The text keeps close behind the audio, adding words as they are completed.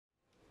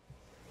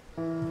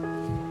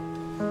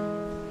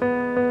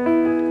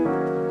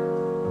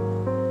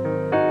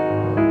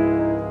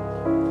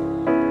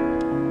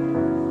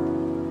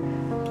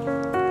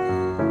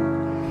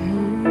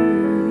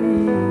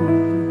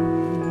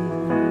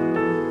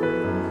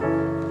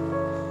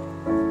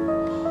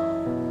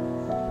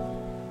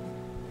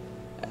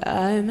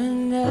I may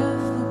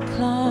never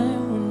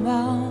climb a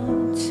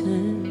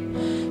mountain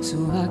so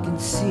I can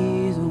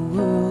see the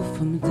world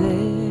from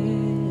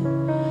there.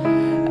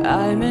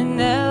 I may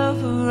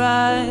never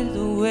ride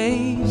the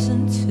waves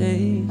and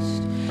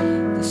taste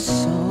the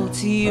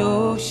salty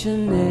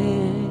ocean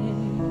air,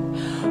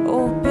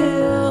 or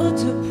build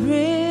a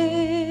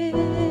bridge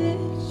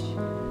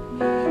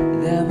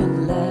that would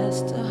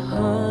last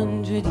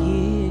 100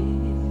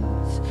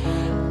 years.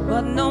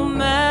 But no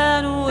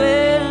matter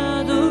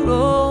where the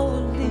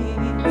road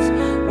leads,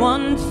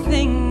 one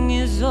thing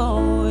is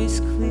always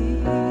clear.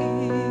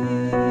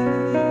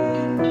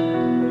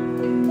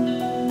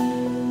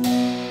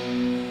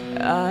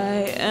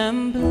 I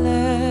am blessed,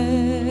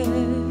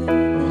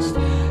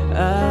 I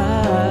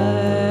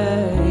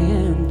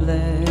am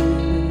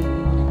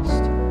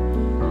blessed.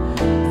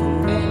 From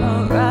when I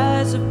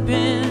rise up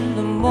in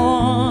the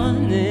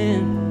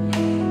morning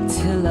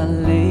till I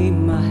lay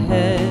my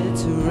head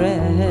to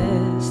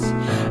rest,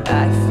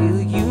 I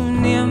feel you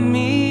near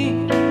me.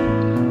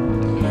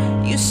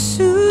 You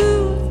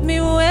soothe me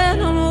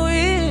when I'm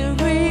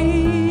weary.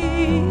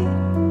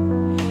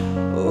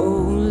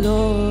 Oh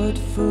Lord,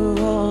 for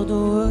all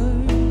the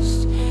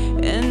worst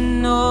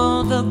and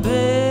all the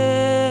best,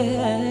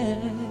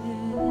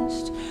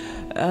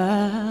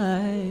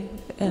 I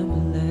am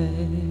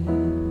blessed.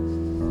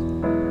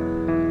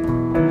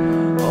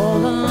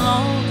 All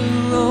along the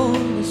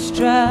road is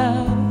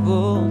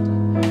traveled,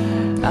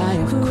 I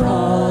have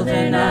crawled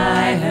and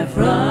I have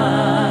run.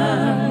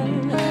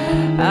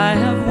 I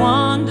have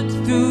wandered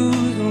through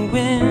the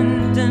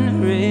wind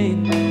and rain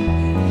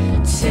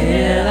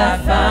till I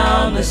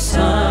found the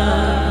sun.